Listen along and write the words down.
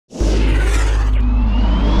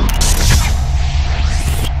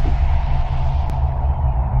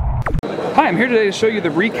Hi, I'm here today to show you the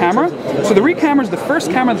Re camera. So the Re camera is the first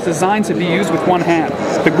camera that's designed to be used with one hand.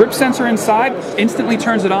 The grip sensor inside instantly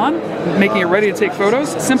turns it on, making it ready to take photos.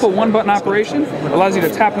 Simple one-button operation, allows you to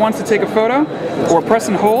tap once to take a photo, or press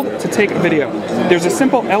and hold to take a video. There's a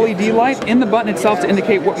simple LED light in the button itself to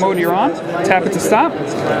indicate what mode you're on. Tap it to stop,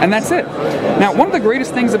 and that's it. Now, one of the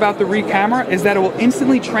greatest things about the Re camera is that it will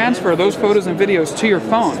instantly transfer those photos and videos to your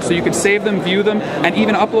phone, so you can save them, view them, and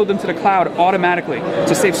even upload them to the cloud automatically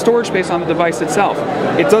to save storage space on the device itself.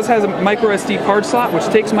 It does have a micro SD card slot, which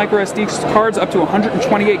takes micro SD cards up to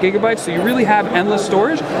 128 gigabytes, so you really have endless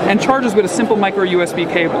storage, and charges with a simple micro USB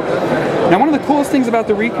cable. Now, one of the coolest things about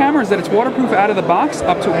the Re camera is that it's waterproof out of the box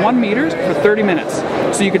up to 1 meter for 30 minutes.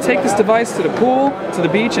 So you can take this device to the pool, to the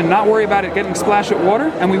beach, and not worry about it getting splashed with water.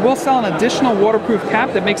 And we will sell an additional waterproof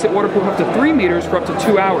cap that makes it waterproof up to 3 meters for up to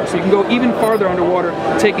 2 hours. So you can go even farther underwater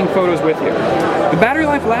taking photos with you. The battery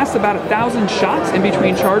life lasts about 1,000 shots in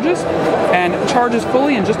between charges and charges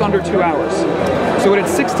fully in just under 2 hours. So with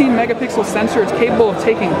its 16 megapixel sensor, it's capable of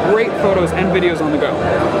taking great photos and videos on the go.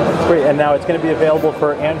 Great, and now it's going to be available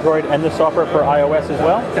for Android and the software for iOS as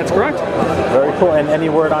well? That's correct. Very cool. And any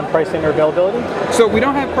word on pricing or availability? So we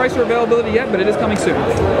don't have price or availability yet, but it is coming soon.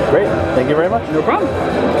 Great. Thank you very much. No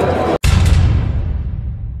problem.